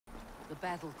The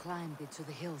battle climbed into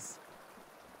the hills.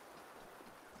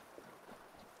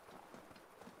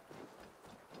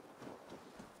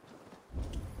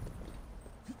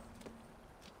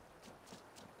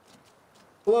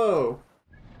 Hello.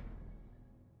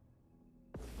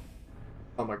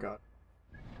 Oh my god.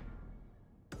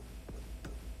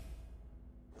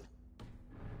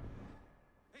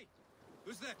 Hey,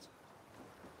 who's that?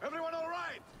 Everyone all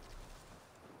right?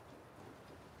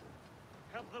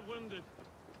 Help the wounded,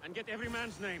 and get every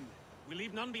man's name. We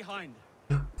leave none behind.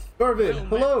 Barvid,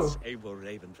 hello. Eivor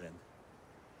Ravenfriend.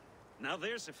 Now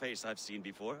there's a face I've seen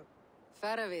before.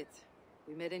 Faravit.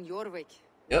 We met in Jorvik.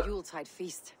 Yep. The Yuletide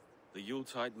feast. The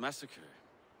Yuletide massacre.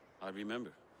 I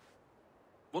remember.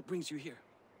 What brings you here?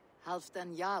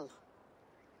 Halfdan Jarl.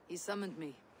 He summoned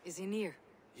me. Is he near?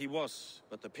 He was,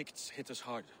 but the Picts hit us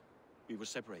hard. We were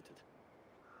separated.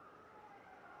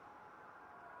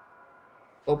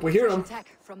 Hope we hear him.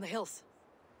 Attack from the hills.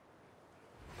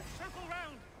 Circle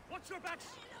round! Watch your backs!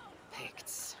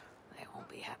 Picts. They won't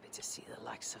be happy to see the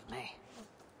likes of me.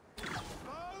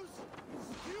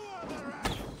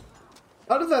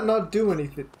 How did that not do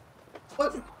anything?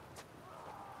 What?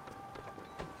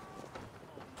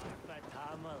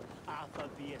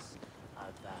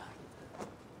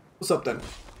 What's up then?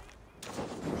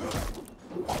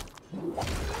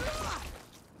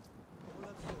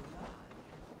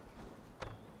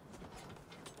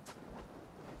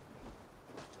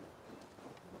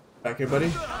 Back here, buddy.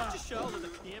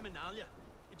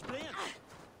 It's brilliant.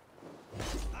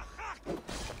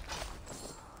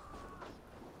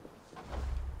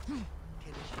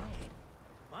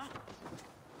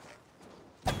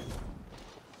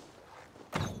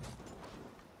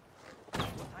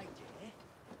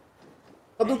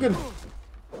 Hadouken!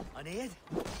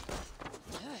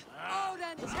 Oh,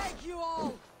 then take you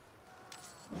all!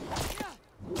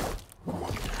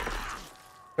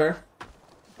 Fair.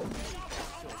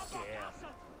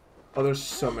 Oh, there's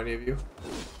so many of you.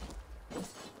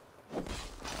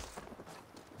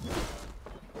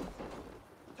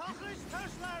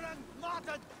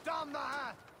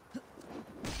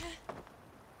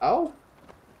 Ow.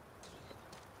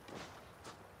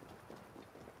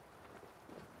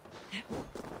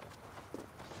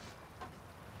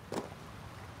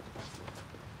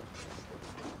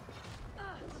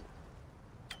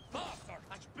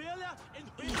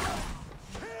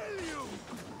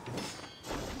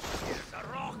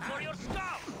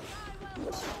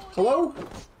 Hello?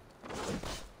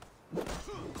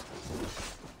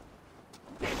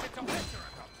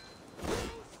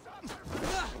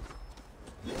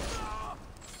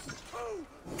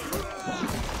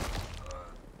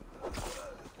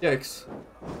 Yikes.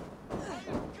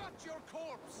 Got your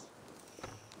corpse.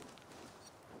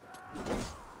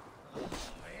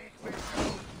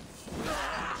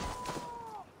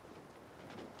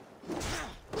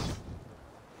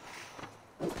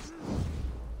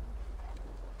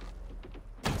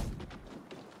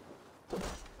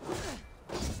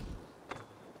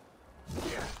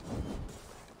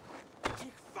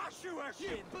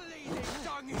 You bleeding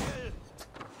dunghill!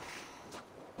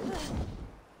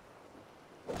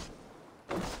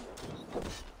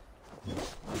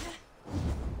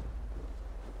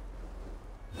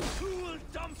 Cool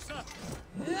dumpster!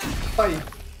 Bye.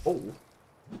 Oh.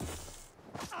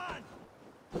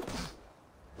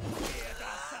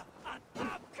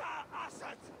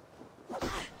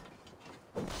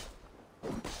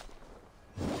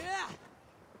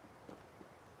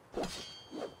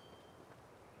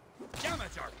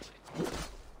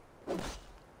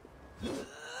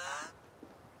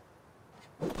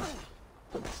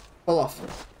 Fall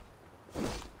off.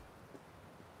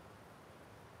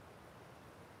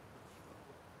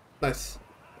 Nice.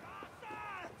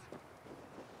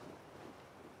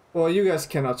 Well, you guys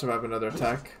cannot survive another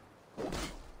attack.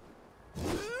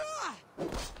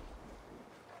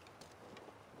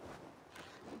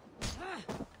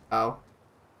 Ow.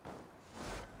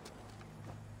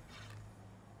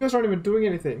 You guys aren't even doing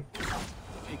anything. The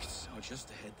Picts are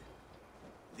just ahead.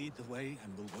 Lead the way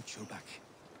and we'll watch your back.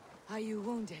 Are you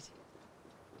wounded?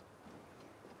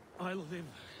 I'll live,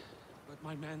 but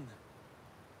my men...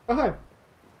 Oh, hi.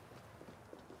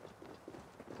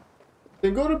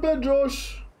 Then go to bed,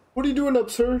 Josh. What are you doing up,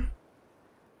 sir?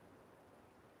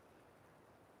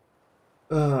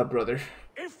 Brother.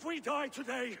 If we die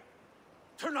today,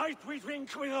 tonight we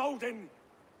drink with Odin.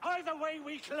 Either way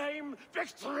we claim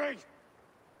victory!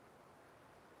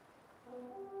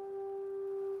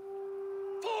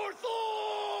 For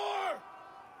Thor!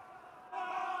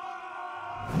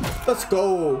 Let's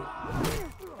go.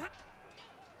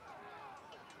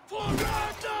 For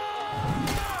Ragnar!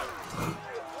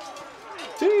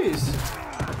 Jeez. jeez.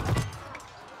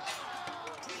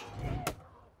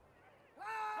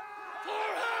 For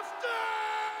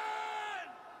Hafton!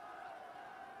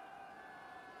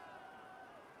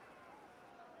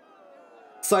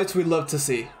 Sights we love to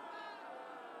see.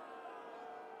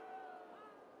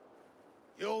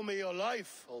 You owe me your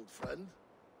life, old friend.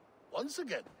 Once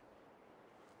again.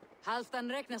 Halfdan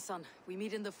Ragnarsson, we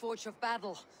meet in the Forge of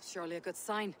Battle. Surely a good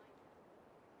sign.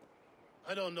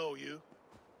 I don't know you.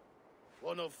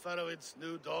 One of Faroid's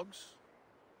new dogs?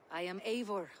 I am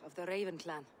Eivor of the Raven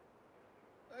clan.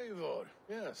 Eivor,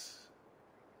 yes.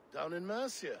 Down in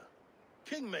Mercia.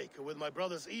 Kingmaker with my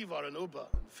brothers Ivar and Ubba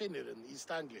and Finnr in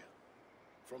East Anglia.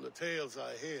 From the tales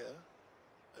I hear,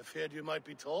 I feared you might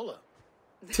be taller.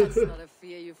 That's not a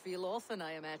fear you feel often,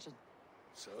 I imagine.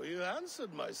 So you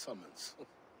answered my summons.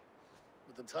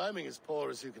 But the timing is poor,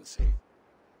 as you can see.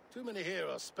 Too many here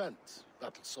are spent,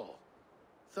 battle-sore,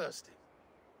 thirsty.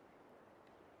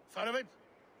 Faroid,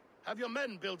 have your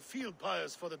men build field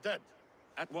pyres for the dead.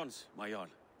 At once, my Jarl.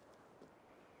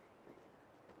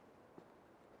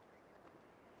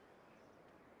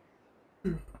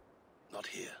 Not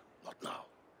here, not now.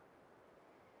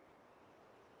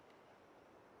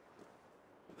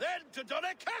 Then to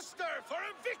Doncaster for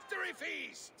a victory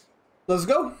feast! Let's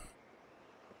go.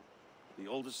 The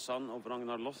oldest son of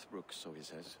Ragnar Lothbrok, so he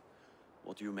says.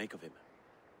 What do you make of him?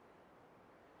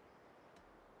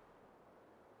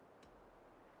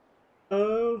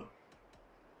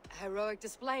 Heroic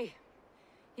display.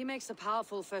 He makes a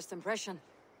powerful first impression.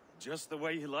 Just the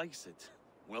way he likes it.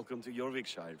 Welcome to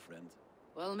Jorvikshire, friend.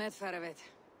 Well met, Faroid.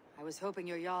 I was hoping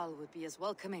your Jarl would be as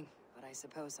welcoming, but I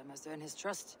suppose I must earn his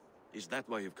trust. Is that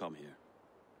why you've come here?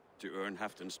 To earn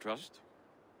Halfdan's trust?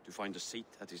 To find a seat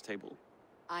at his table?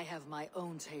 I have my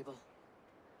own table.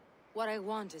 What I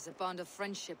want is a bond of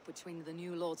friendship between the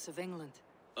new lords of England.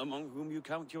 Among whom you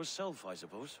count yourself, I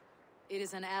suppose? It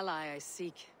is an ally I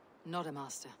seek, not a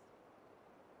master.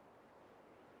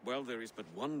 Well, there is but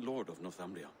one lord of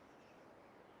Northumbria.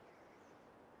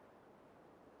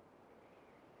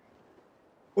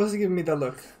 What's he giving me that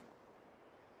look?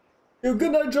 Yo,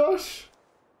 good night, Josh.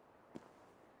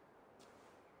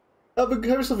 Have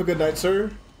yourself a good night,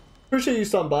 sir. Appreciate you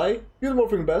stopping by. You're the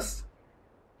morphing best.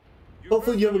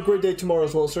 Hopefully you have a great day tomorrow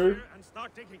as well, sir. And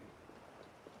start digging.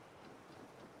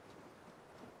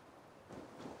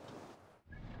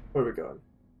 Where are we going?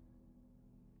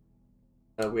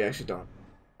 We actually don't.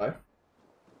 Bye.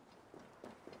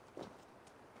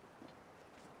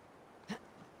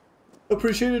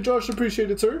 Appreciate it, Josh. Appreciate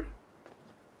it, sir.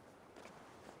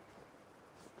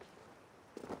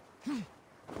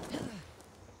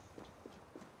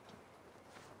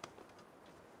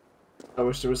 I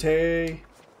wish there was hay,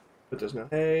 but there's no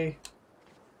hay.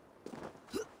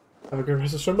 Have a good rest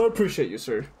of the stream. I appreciate you,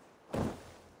 sir.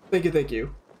 Thank you, thank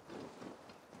you.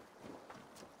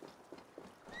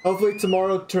 Hopefully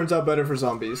tomorrow turns out better for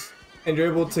zombies, and you're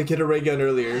able to get a ray gun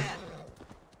earlier,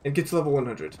 and get to level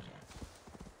 100.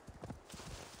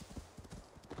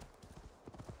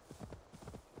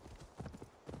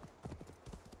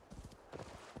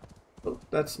 Oh,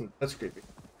 that's creepy.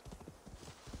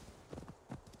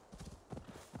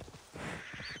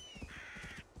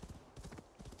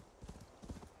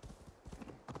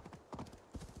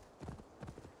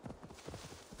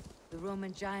 The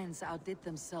Roman giants outdid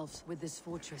themselves with this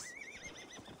fortress.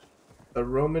 The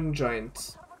Roman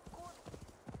giants.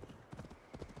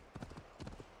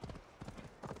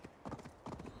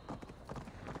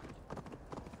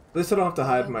 At least I don't have to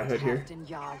hide my head here. Halfdan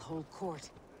Jarl hold court.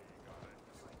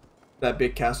 That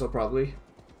big castle, probably.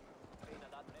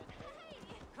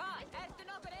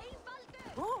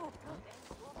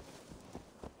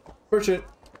 Merchant.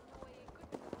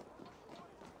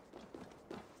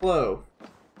 Hello.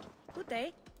 Good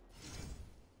day.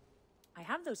 I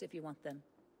have those if you want them.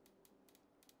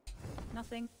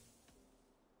 Nothing.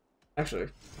 Actually.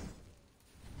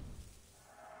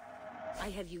 I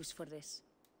have use for this.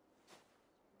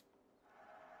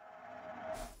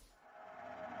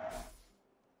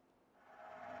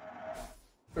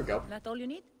 There we go. That all you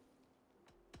need?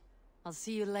 I'll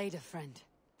see you later, friend.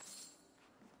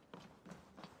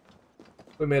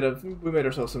 We made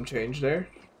ourselves some change there.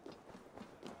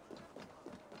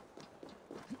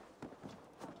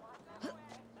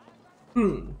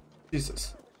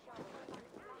 Jesus.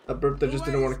 A burp that just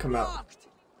didn't want to come out.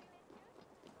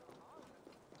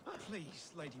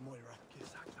 Please, Lady Moira.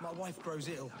 My wife grows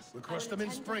ill. We'll crush them in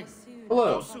spring.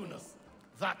 Hello. No sooner.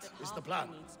 That is the plan.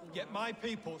 Get my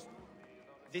people.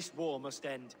 This war must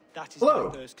end. That is Hello.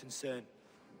 my first concern.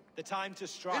 The time to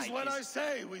strike Is when I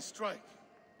say we strike.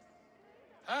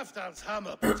 Halfdan's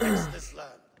hammer protects this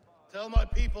land. Tell my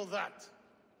people that.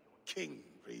 King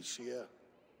Rishia.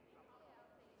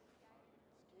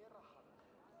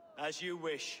 As you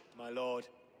wish, my lord.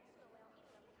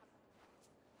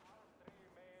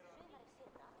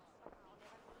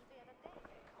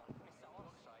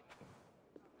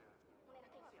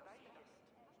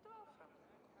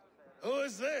 Who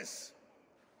is this?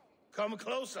 Come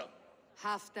closer.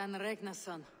 Halfdan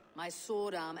Ragnarsson, my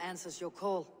sword arm answers your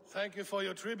call. Thank you for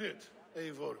your tribute,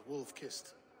 Eivor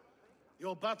Wolf-Kissed.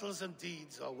 Your battles and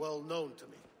deeds are well known to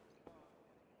me.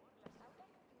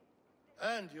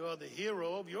 And you are the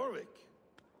hero of Jorvik.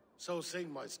 So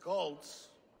sing my skalds.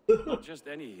 Not just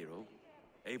any hero.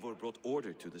 Eivor brought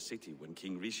order to the city when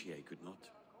King Rishie could not.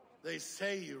 They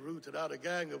say you rooted out a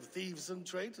gang of thieves and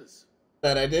traitors.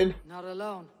 That I did. Not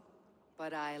alone,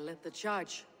 but I led the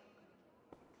charge.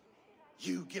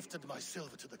 You gifted my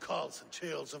silver to the carls and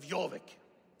churls of Jorvik.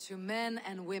 To men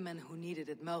and women who needed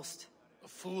it most. A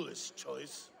foolish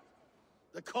choice.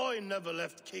 The coin never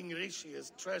left King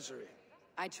Rishie's treasury.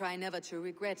 I try never to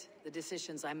regret the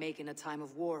decisions I make in a time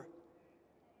of war.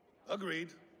 Agreed.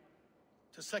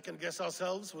 To second-guess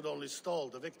ourselves would only stall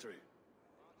the victory.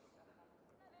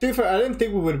 To be fair, I didn't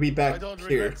think we would be I back don't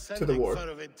here regret to the sending war.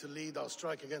 Faravid to lead our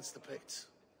strike against the Picts,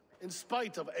 in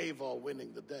spite of Eivor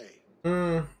winning the day.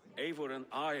 Eivor and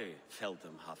I felled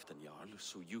them, Halfdan Jarl,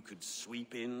 so you could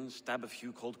sweep in, stab a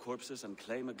few cold corpses, and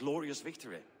claim a glorious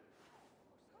victory.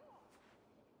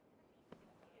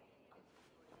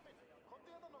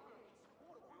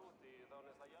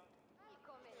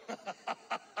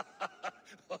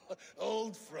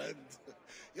 Old friend,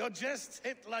 your jests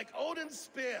hit like Odin's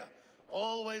spear,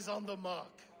 always on the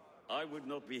mark. I would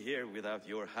not be here without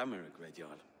your hammer, Great Jarl.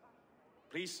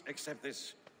 Please accept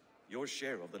this, your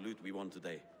share of the loot we won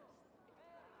today.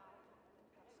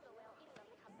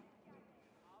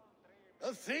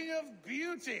 A thing of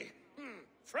beauty.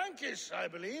 Frankish, I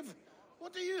believe.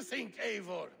 What do you think,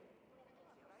 Eivor?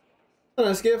 A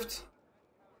nice gift.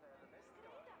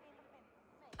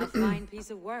 A fine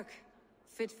piece of work.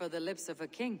 Fit for the lips of a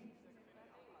king.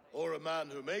 Or a man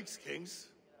who makes kings.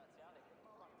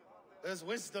 There's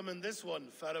wisdom in this one,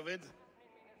 Faravid.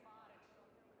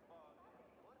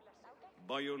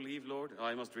 By your leave, Lord,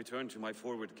 I must return to my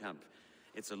forward camp.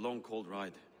 It's a long, cold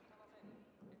ride.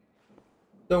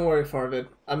 Don't worry, Farvid.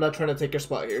 I'm not trying to take your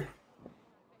spot here.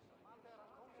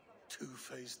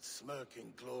 Two-faced,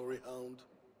 smirking glory hound.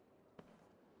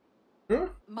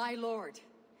 My lord,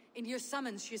 in your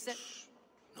summons you said...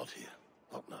 Not here.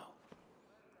 Not now.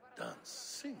 Dance,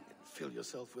 sing, and fill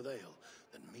yourself with ale.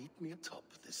 Then meet me atop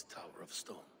this tower of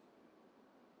stone.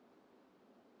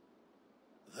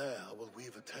 There I will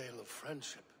weave a tale of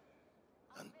friendship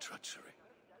and treachery.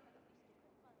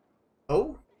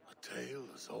 Oh? A tale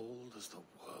as old as the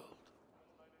world.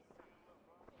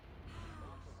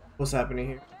 What's happening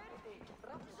here?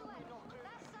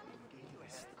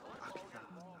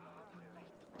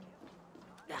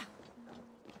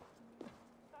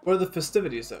 What are the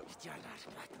festivities, though?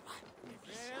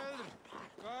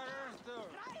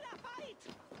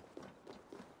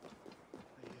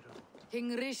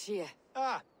 King Rishie.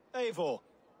 Ah, Eivor.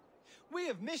 We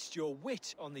have missed your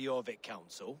wit on the Jorvik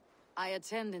Council. I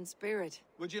attend in spirit.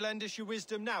 Would you lend us your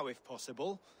wisdom now, if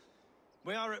possible?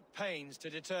 We are at pains to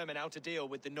determine how to deal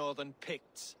with the northern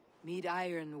Picts. Meet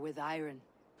iron with iron.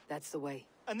 That's the way.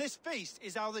 And this feast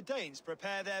is how the Danes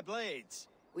prepare their blades.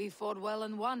 We fought well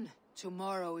and won.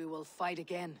 Tomorrow we will fight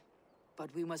again.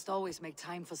 But we must always make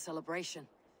time for celebration.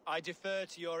 I defer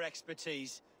to your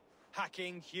expertise.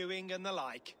 Hacking, hewing, and the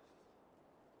like.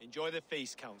 Enjoy the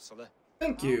feast, Councillor.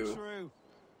 Thank you. True.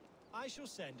 I shall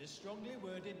send a strongly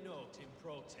worded note in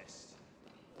protest.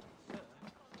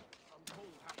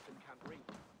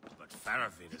 But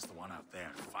Faravid is the one out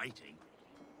there fighting.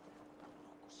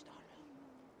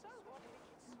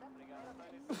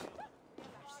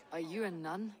 Are you a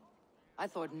nun? I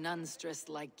thought nuns dressed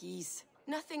like geese.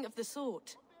 Nothing of the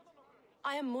sort.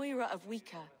 I am Moira of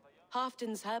Wika,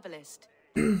 Halfdan's herbalist.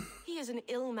 He is an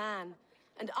ill man,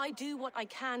 and I do what I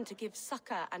can to give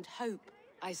succor and hope.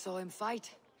 I saw him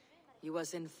fight. He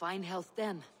was in fine health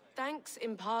then. Thanks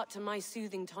in part to my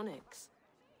soothing tonics.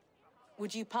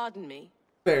 Would you pardon me?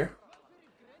 Fair.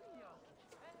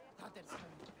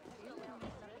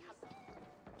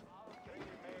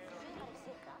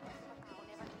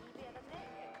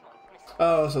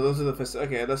 Oh, so those are the fest.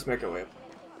 Okay, let's make our way.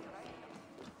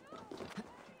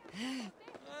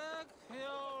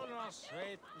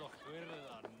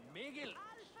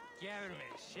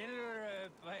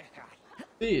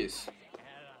 Jeez.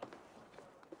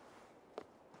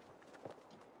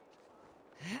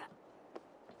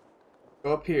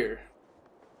 Go up here.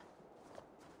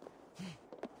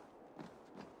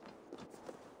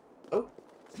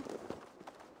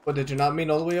 What, did you not mean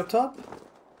all the way up top?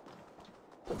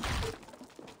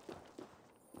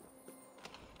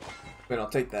 Wait, I'll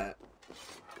take that.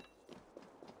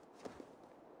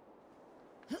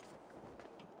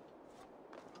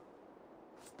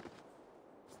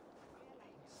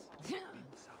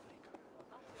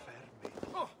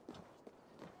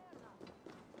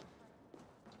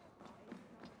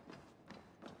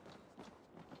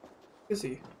 Is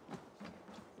he?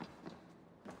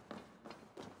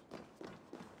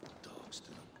 Dogs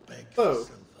do not beg Oh. for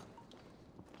silver.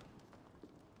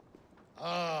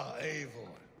 Ah,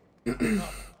 Eivor. Come,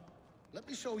 let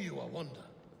me show you a wonder.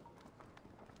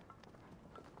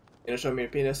 You gonna show me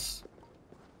your penis?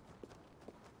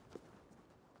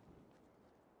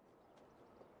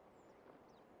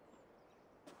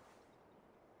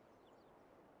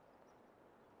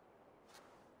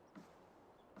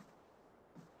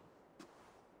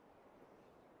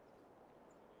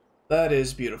 That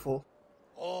is beautiful.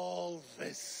 All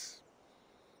this.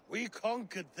 We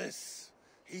conquered this,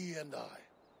 he and I.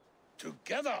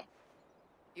 Together.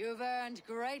 You've earned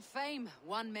great fame,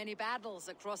 won many battles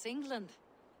across England.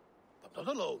 But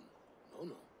not alone. No,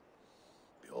 no.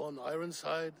 Bjorn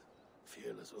Ironside,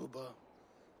 fearless Uber,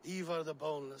 Ivar the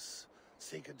Boneless,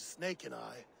 Sigurd Snake and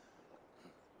I.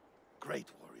 Great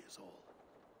warriors all.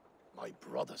 My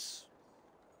brothers.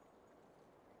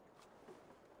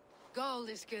 Gold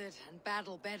is good and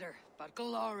battle better, but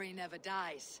glory never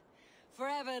dies.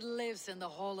 Forever it lives in the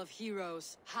Hall of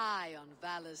Heroes, high on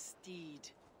Valor's steed.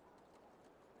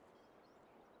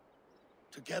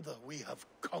 Together we have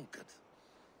conquered.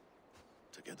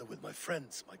 Together with my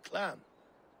friends, my clan.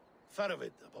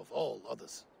 Faravid above all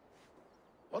others.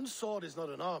 One sword is not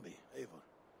an army, Eivor.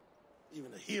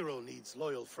 Even a hero needs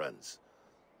loyal friends.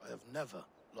 I have never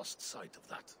lost sight of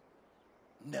that.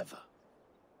 Never.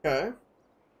 Okay.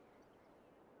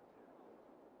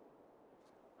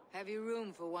 Have you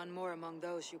room for one more among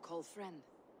those you call friend?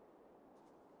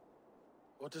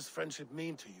 What does friendship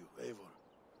mean to you, Eivor?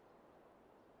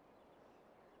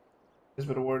 Is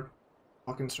but a word.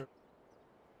 Fucking sir.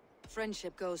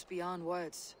 Friendship goes beyond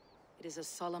words. It is a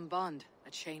solemn bond,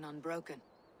 a chain unbroken.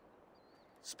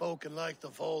 Spoken like the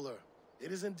Volar,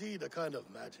 it is indeed a kind of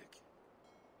magic.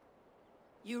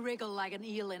 You wriggle like an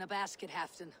eel in a basket,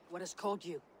 Halfdan. What has caught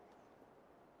you?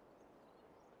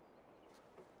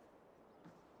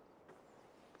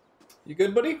 You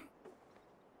good, buddy?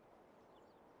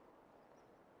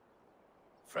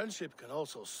 Friendship can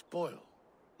also spoil,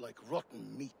 like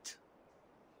rotten meat.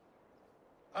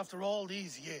 After all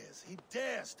these years, he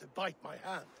dares to bite my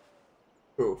hand.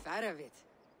 Who? Faravid.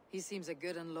 He seems a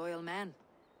good and loyal man.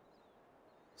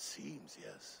 Seems,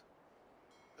 yes.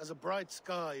 As a bright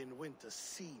sky in winter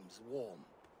seems warm.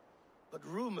 But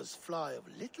rumors fly of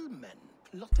little men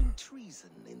plotting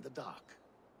treason in the dark.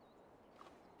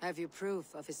 Have you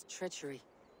proof of his treachery?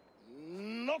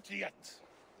 Not yet.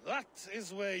 That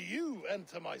is where you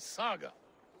enter my saga.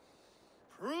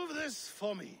 Prove this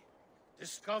for me.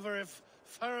 Discover if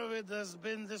Faravid has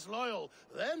been disloyal.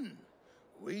 Then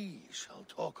we shall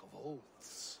talk of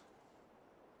oaths.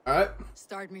 Alright.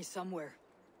 Start me somewhere.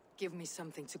 Give me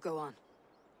something to go on.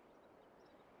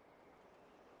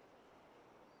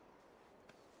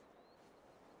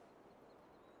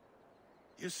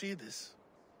 You see this?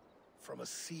 From a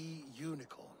sea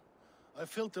unicorn. I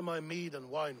filter my mead and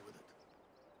wine with it.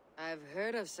 I've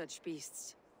heard of such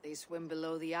beasts. They swim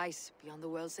below the ice, beyond the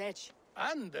world's edge.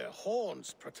 And their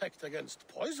horns protect against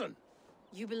poison.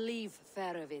 You believe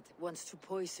Faravid wants to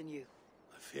poison you?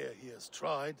 I fear he has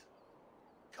tried.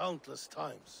 Countless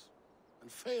times.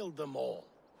 And failed them all.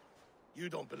 You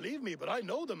don't believe me, but I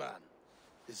know the man.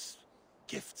 His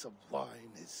gifts of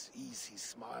wine, his easy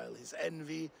smile, his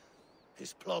envy,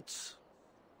 his plots.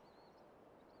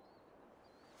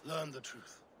 Learn the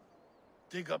truth.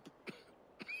 Dig up...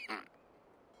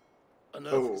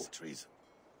 unearth his treason.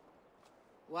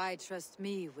 Why trust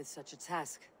me with such a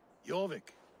task?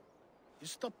 Jorvik, you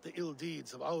stopped the ill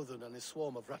deeds of Audun and his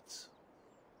swarm of rats.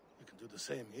 You can do the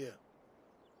same here.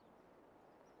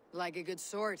 Like a good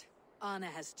sword,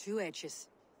 honor has two edges.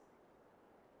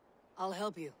 I'll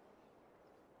help you.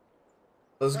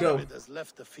 Let's go. Faravid has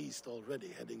left the feast already,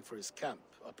 heading for his camp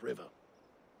upriver.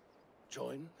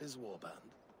 Join his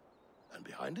warband, and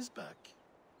behind his back,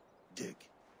 dig.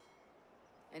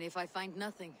 And if I find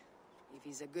nothing, if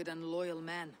he's a good and loyal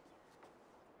man,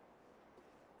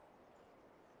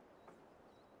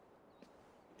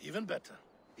 even better,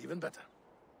 even better.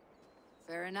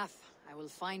 fair enough. I will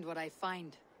find what I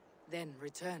find, then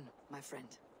return, my friend.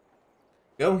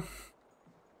 Go.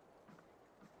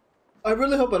 I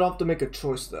really hope I don't have to make a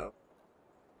choice, though.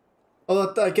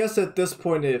 Although, I guess at this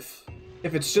point, if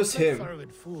If it's just Don't let him.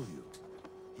 Faravid fool you.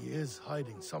 He is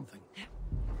hiding something.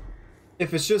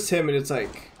 If it's just him and it's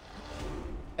like...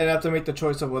 And I have to make the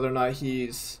choice of whether or not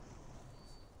he's...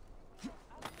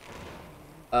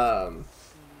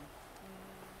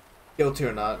 guilty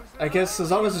or not. I guess as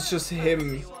long as it's just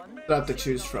him that I have to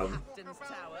choose from.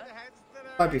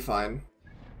 Might be fine.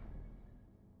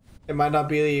 It might not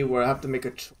be where I have to make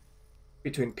a choice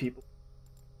between people.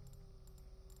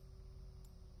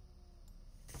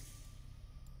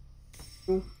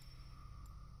 Ooh.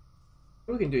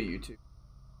 We can do YouTube.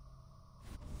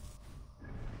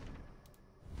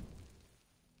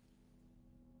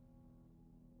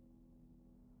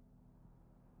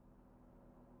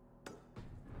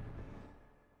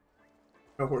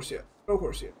 No horse yet. No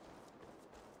horse yet.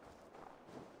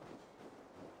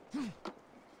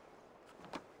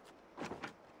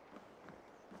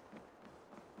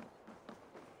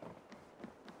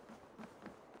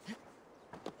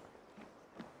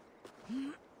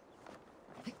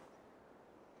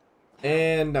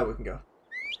 And now we can go.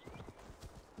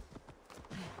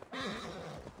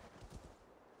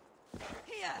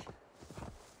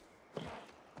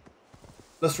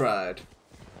 Let's ride.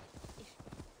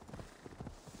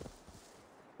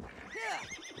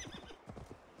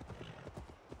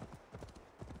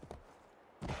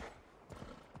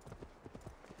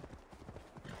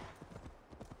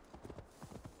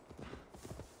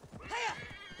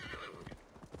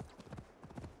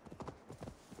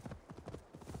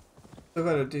 Still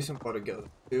got a decent part of together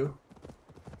too.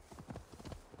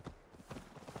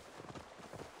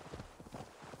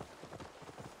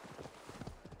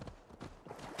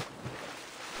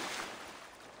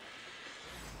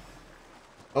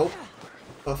 Oh,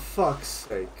 for fuck's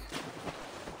sake.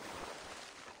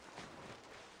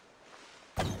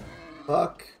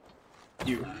 Fuck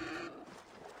you.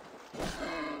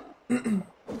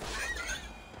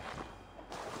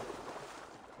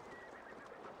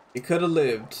 You could have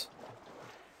lived.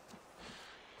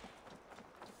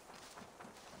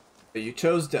 But you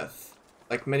chose death,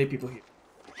 like many people here.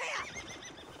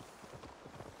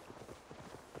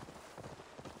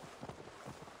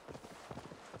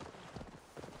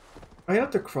 I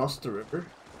have to cross the river.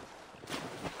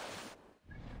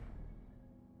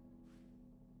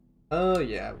 Oh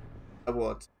yeah,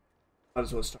 well, might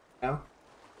as well start now.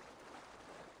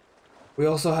 We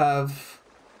also have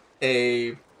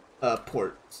a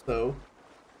port, so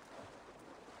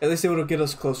at least it will get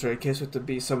us closer in case we have to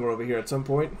be somewhere over here at some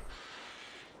point.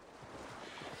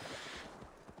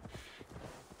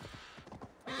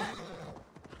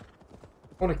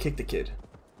 I want to kick the kid.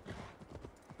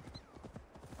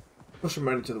 Push him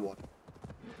right into the water.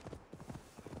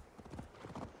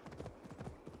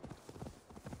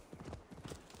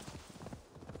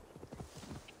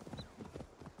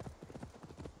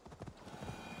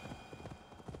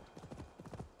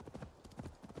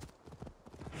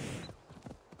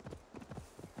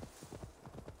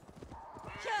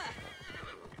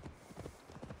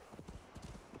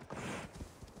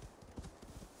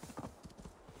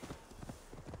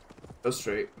 Go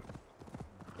straight.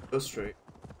 Go straight.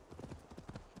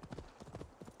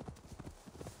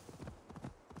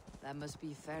 That must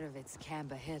be Faravid's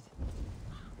camp ahead.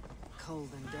 Cold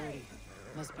and dirty.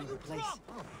 Must be the place.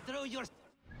 Throw your...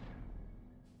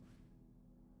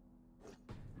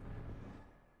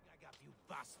 You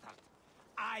bastard!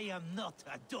 I am not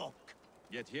a dog!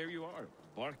 Yet here you are,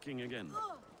 barking again.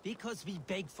 Because we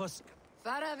beg for...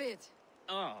 Faravid!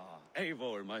 Ah,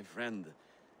 Eivor, my friend.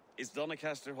 Is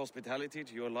Doncaster hospitality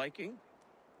to your liking?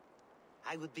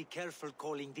 I would be careful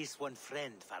calling this one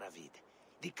friend, Faravid.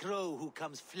 The crow who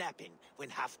comes flapping when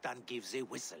Halfdan gives a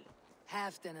whistle.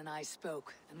 Halfdan and I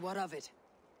spoke, and what of it?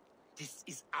 This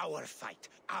is our fight,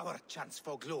 our chance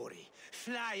for glory.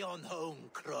 Fly on home,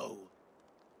 crow.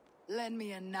 Lend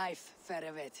me a knife,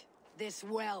 Faravid. This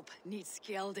whelp needs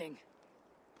scalding.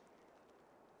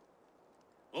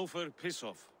 Ofer, piss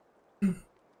off.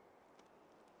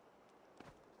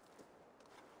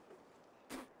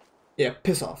 Yeah,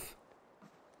 piss off.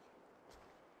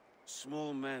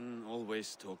 Small men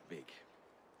always talk big.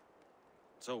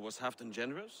 So, was Halfdan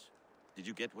generous? Did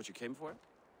you get what you came for?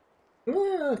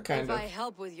 Kind if of. I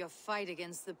help with your fight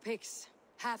against the Picts,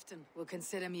 Halfdan will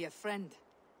consider me a friend.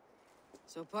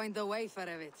 So point the way,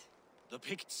 Faravid. The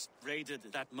Picts raided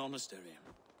that monastery.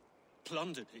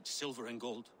 Plundered its silver and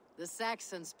gold. The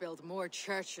Saxons built more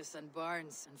churches and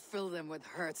barns and filled them with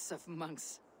herds of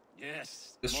monks.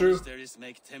 Yes, it's true. Monasteries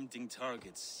make tempting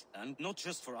targets. And not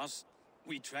just for us.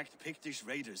 We tracked Pictish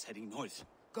raiders heading north.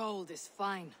 Gold is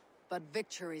fine, but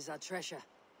victories are treasure.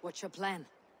 What's your plan?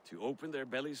 To open their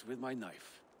bellies with my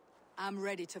knife. I'm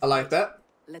ready to I fight. like that.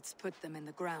 Let's put them in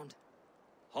the ground.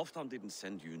 Halfdan didn't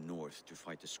send you north to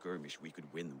fight a skirmish we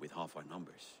could win with half our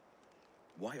numbers.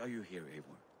 Why are you here,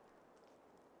 Eivor?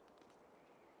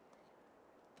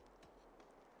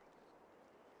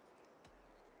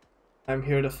 I'm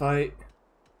here to fight.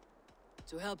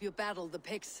 To help you battle the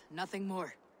Picts, nothing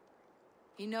more.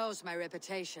 He knows my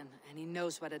reputation, and he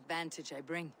knows what advantage I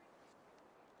bring.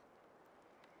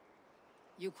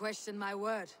 You question my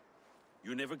word?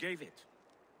 You never gave it.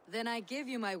 Then I give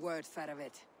you my word,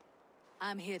 Faravid.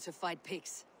 I'm here to fight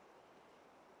Picts.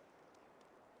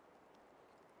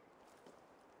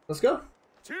 Let's go.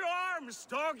 To arms,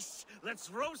 dogs! Let's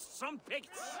roast some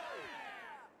Picts!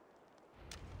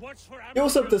 Watch for Yo,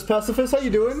 what's up, this pacifist? How you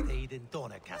doing?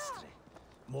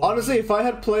 Honestly, if I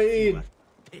had played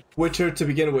Witcher to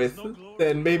begin with,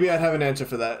 then maybe I'd have an answer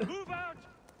for that.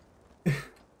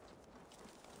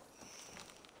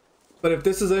 But if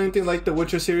this is anything like the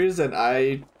Witcher series, then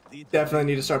I definitely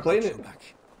need to start playing it.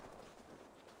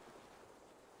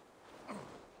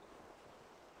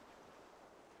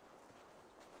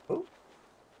 Oh.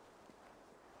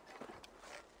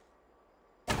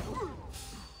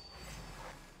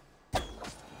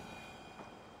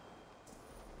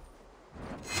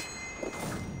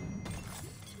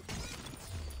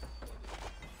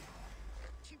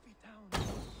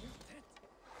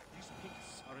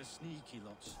 Sneaky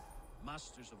lots,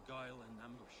 masters of guile and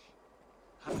ambush.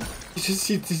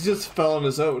 He just fell on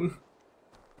his own.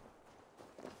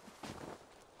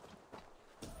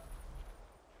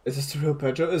 Is this the real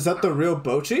Pedro? Is that the real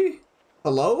Bochi?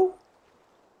 Hello?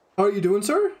 How are you doing,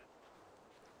 sir?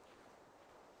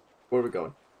 Where are we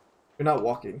going? You're not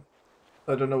walking.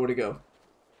 I don't know where to go.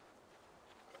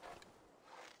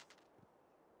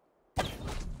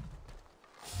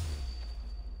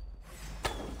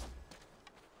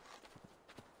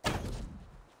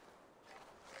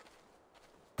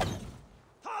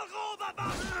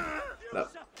 No.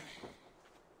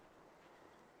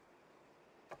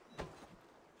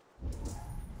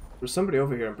 There's somebody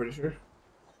over here, I'm pretty sure.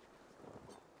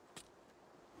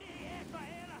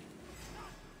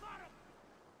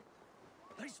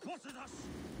 They spotted us!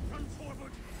 Run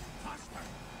forward! Faster!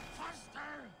 Faster!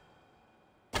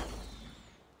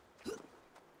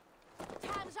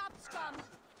 Hands up, scum!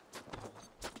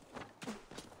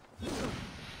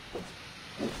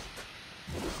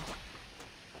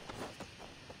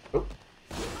 Oh.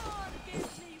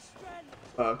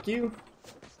 Fuck you.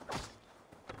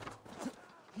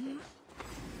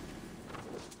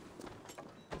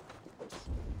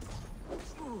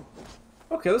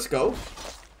 Okay, let's go.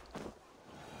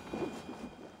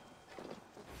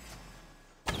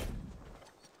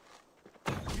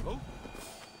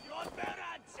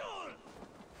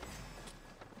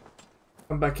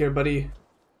 Come back here, buddy.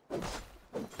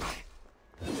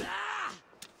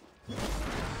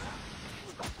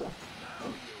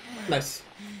 Nice.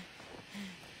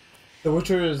 The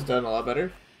Witcher is done a lot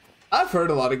better. I've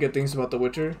heard a lot of good things about The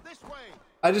Witcher.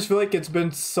 I just feel like it's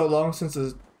been so long since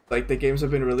the games have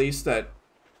been released that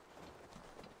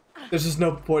there's just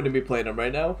no point in me playing them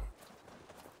right now.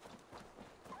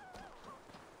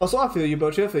 Also, I feel you,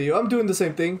 Bochi. I feel you. I'm doing the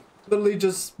same thing. Literally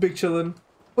just big chillin',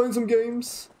 playing some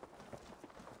games.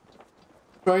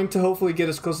 Trying to hopefully get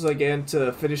as close as I can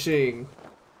to finishing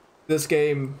this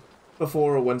game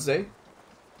before Wednesday.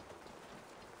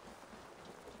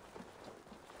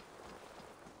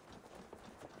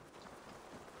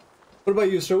 What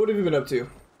about you, sir? What have you been up to?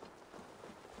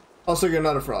 Also, you're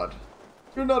not a fraud.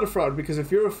 You're not a fraud, because if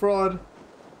you're a fraud,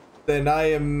 then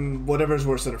I am whatever's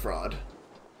worse than a fraud.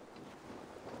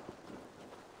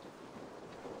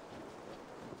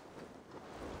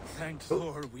 Thank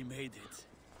Thor we made it.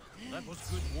 That was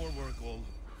good war work, all.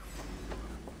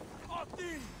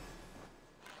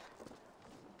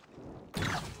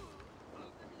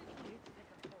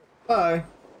 Bye.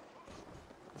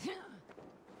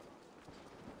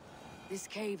 This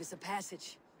cave is a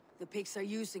passage. The Picts are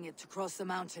using it to cross the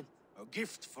mountain. A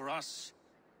gift for us.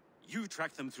 You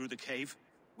track them through the cave.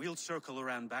 We'll circle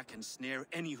around back and snare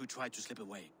any who try to slip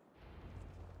away.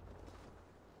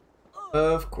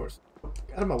 Of course.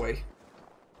 Get out of my way.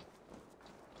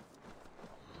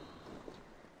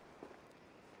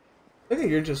 I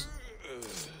think you're just...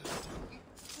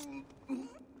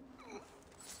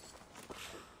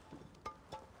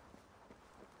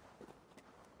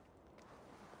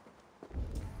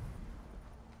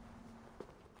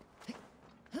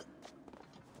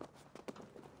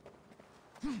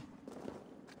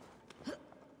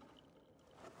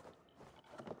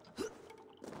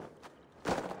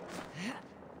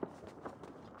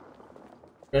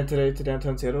 Ran today to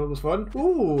downtown Seattle. It was fun.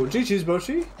 Ooh, GG's,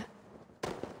 Bochi.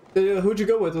 Who'd you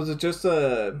go with? Was it just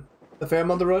the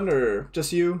fam on the run, or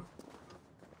just you?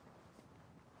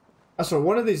 So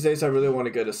one of these days I really want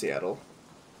to go to Seattle.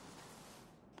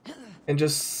 And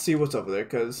just see what's over there,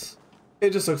 because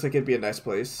it just looks like it'd be a nice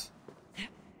place.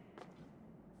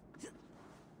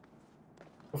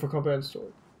 For combat and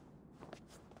story.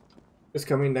 It's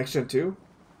coming next gen too?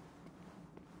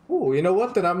 Ooh, you know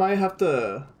what? Then I might have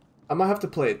to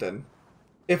play it then.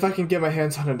 If I can get my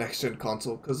hands on a next gen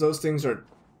console, because those things are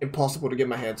impossible to get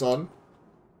my hands on.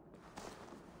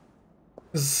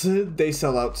 They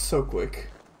sell out so quick.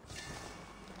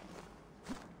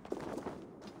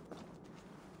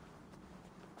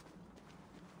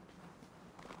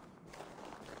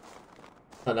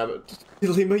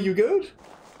 Lima, you good?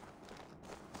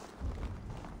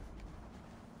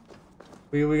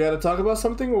 We gotta talk about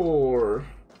something, or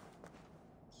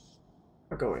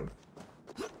not going?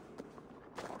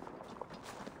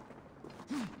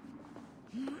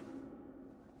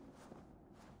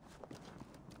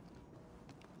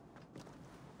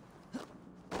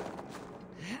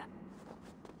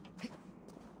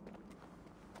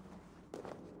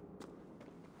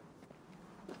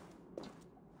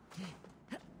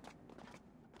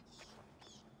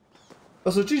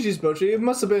 Also, GG's Bochi. It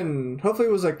must have been. Hopefully,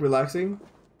 it was like relaxing.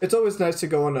 It's always nice to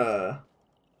go on a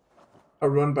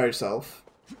run by yourself,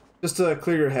 just to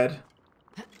clear your head.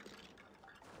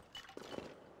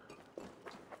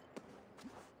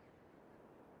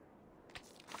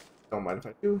 Don't mind if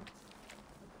I do.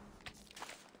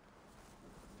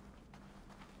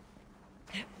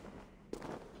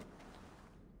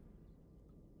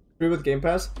 Free with Game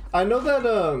Pass. I know that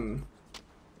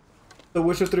The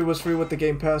Witcher 3 was free with the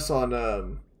Game Pass on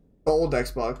the old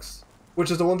Xbox, which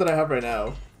is the one that I have right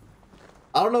now.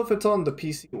 I don't know if it's on the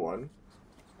PC one.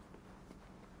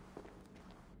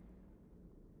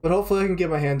 But hopefully I can get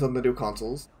my hands on the new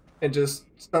consoles and just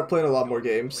start playing a lot more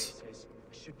games.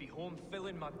 I should be home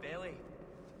filling my belly,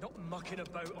 not mucking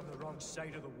about on the wrong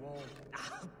side of the wall.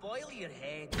 Boil your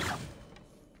head.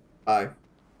 Bye.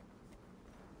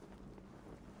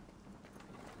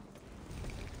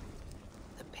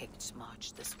 Picts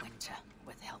march this winter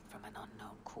with help from an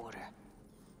unknown quarter.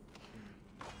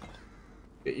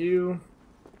 Get you.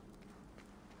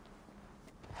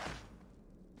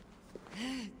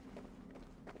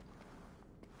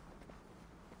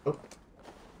 Oh.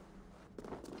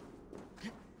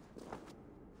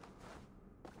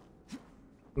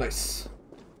 Nice.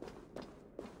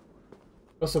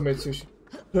 Also made sushi.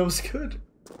 That was good.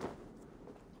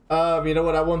 You know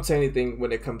what? I won't say anything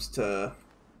when it comes to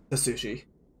the sushi.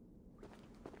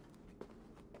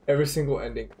 Every single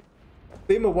ending.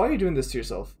 Lima, why are you doing this to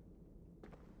yourself?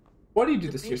 Why do you do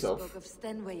this to yourself? Spoke of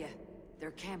Stenway,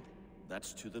 their camp.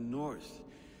 That's to the north.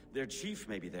 Their chief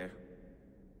may be there.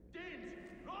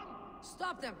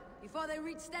 Stop them before they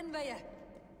reach Stenway.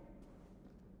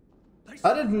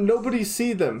 How did nobody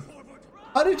see them?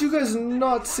 How did you guys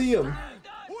not see them?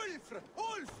 Glory for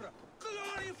Ulfra!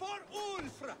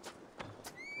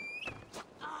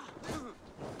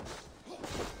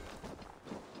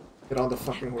 Get on the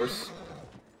fucking horse.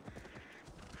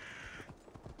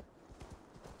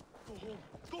 Go home!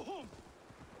 Go home!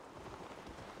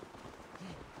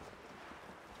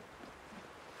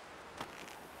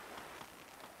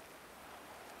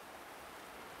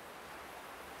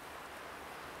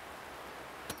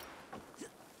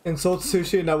 Insult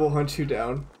sushi and I will hunt you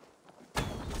down.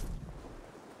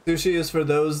 Sushi is for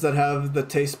those that have the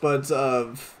taste buds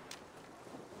of...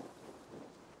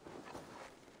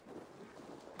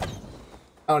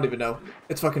 I don't even know.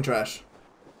 It's fucking trash.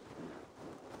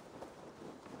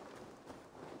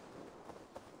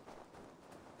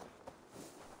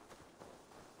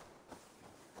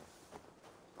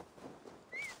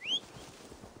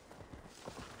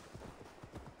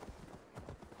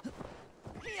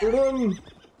 Get him!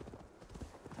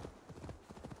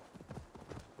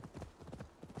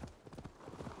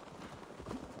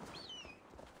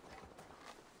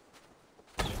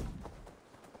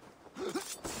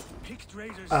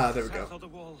 Ah, there we go. The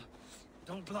wall.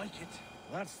 Don't like it.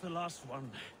 That's the last one.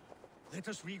 Let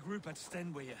us regroup at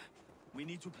Stenway. We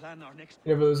need to plan our next.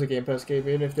 You never lose a Game Pass game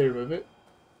even if they remove it.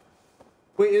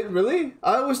 Wait, really?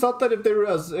 I always thought that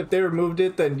if they removed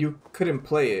it, then you couldn't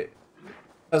play it.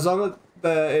 As long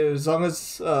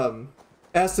as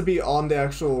it has to be on the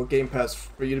actual Game Pass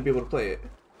for you to be able to play it.